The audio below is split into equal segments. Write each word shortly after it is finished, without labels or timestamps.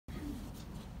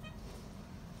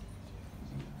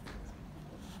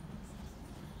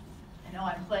know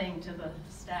I'm playing to the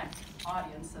stacked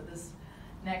audience, so this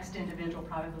next individual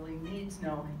probably needs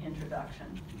no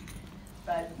introduction.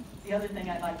 But the other thing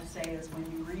I'd like to say is when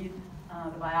you read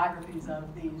the biographies of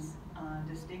these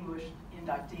distinguished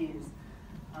inductees,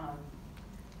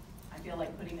 I feel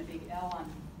like putting a big L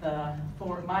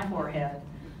on my forehead.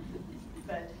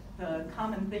 But the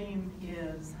common theme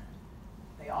is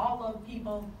they all love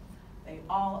people, they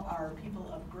all are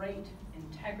people of great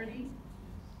integrity,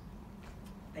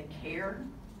 they care,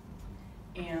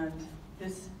 and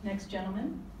this next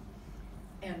gentleman,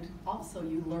 and also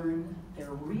you learn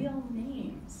their real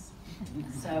names.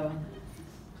 So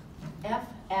F.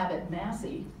 Abbott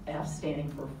Massey, F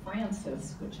standing for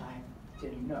Francis, which I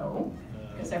didn't know,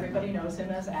 because everybody knows him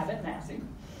as Abbott Massey,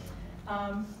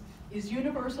 is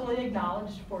universally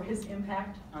acknowledged for his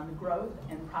impact on the growth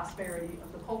and prosperity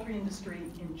of the poultry industry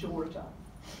in Georgia.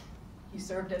 He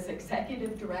served as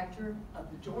executive director of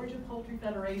the Georgia Poultry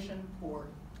Federation for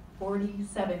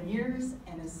 47 years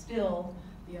and is still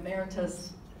the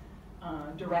emeritus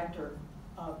director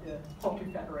of the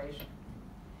Poultry Federation.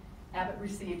 Abbott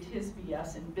received his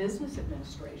BS in Business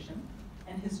Administration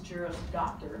and his Juris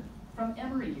Doctor from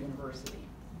Emory University.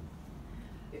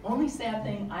 The only sad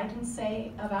thing I can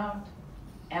say about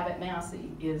Abbott Massey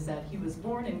is that he was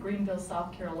born in Greenville,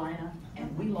 South Carolina,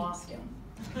 and we lost him.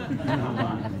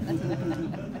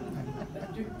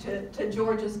 to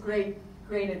Georgia's great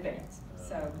advance.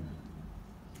 So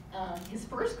his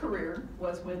first career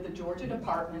was with the Georgia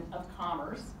Department of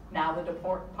Commerce, now the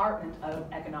Department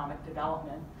of Economic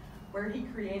Development, where he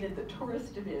created the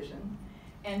tourist division,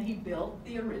 and he built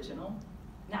the original,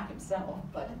 not himself,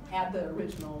 but had the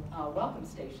original welcome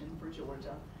station for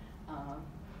Georgia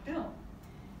film.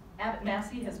 Abbott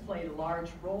Massey has played a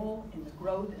large role in the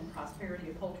growth and prosperity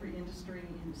of poultry industry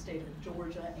in the state of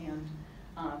Georgia and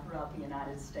throughout the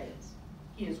United States.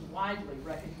 He is widely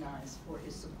recognized for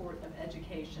his support of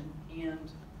education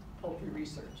and poultry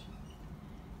research.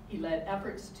 He led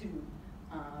efforts to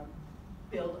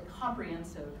build a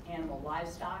comprehensive animal,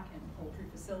 livestock, and poultry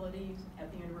facilities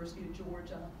at the University of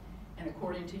Georgia. And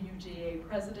according to UGA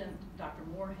President Dr.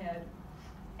 Moorhead,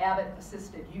 Abbott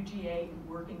assisted UGA in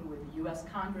working with the U.S.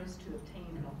 Congress to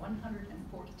obtain a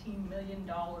 $114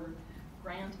 million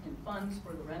grant and funds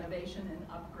for the renovation and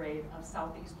upgrade of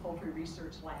Southeast Poultry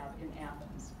Research Lab in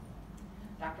Athens.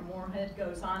 Dr. Moorhead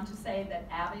goes on to say that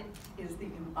Abbott is the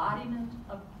embodiment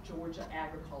of Georgia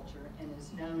agriculture and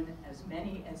is known as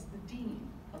many as the dean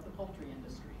of the poultry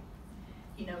industry.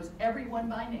 He knows everyone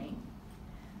by name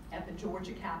at the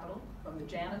Georgia Capitol, from the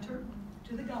janitor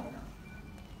to the governor.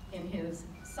 In his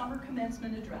summer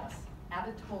commencement address,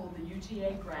 Abbott told the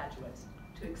UGA graduates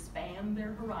to expand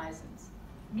their horizons,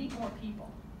 meet more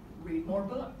people, read more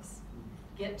books,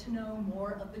 get to know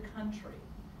more of the country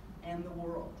and the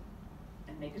world,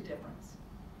 and make a difference.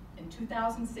 In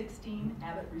 2016,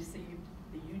 Abbott received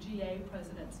the UGA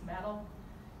President's Medal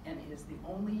and is the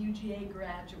only UGA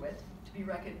graduate to be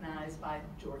recognized by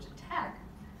Georgia Tech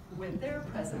with their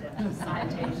Presidential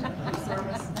Citation for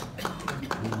service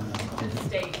to the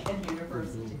state and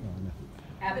university.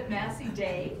 Abbott Massey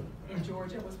Day in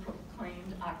Georgia was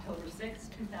proclaimed October 6,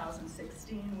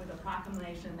 2016 with a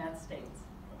proclamation that states,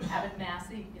 Abbott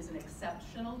Massey is an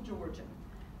exceptional Georgian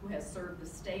who has served the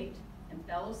state and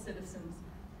fellow citizens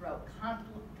throughout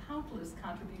countless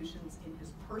contributions in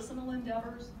his personal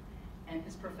endeavors and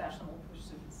his professional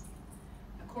pursuits.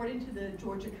 According to the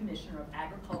Georgia Commissioner of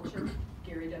Agriculture,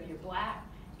 Gary W. Black,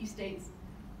 he states,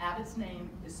 Abbott's name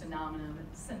is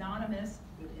synonymous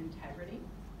with integrity,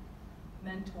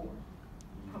 mentor,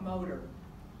 promoter,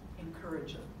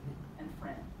 encourager, and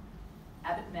friend.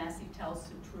 Abbott Massey tells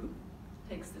the truth,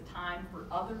 takes the time for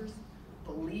others,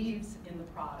 believes in the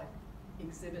product,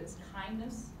 exhibits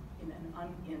kindness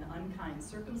in unkind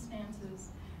circumstances,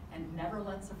 and never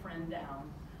lets a friend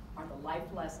down are the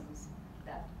life lessons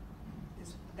that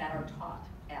are taught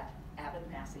at Abbott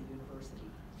Massey University.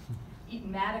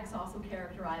 Eaton Maddox also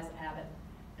characterized Abbott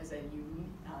as a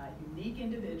unique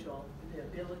individual with the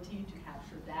ability to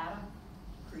capture data,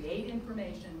 create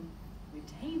information,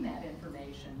 retain that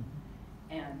information,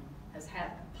 and has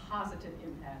had a positive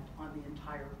impact on the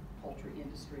entire poultry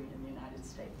industry in the United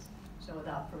States. So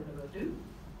without further ado,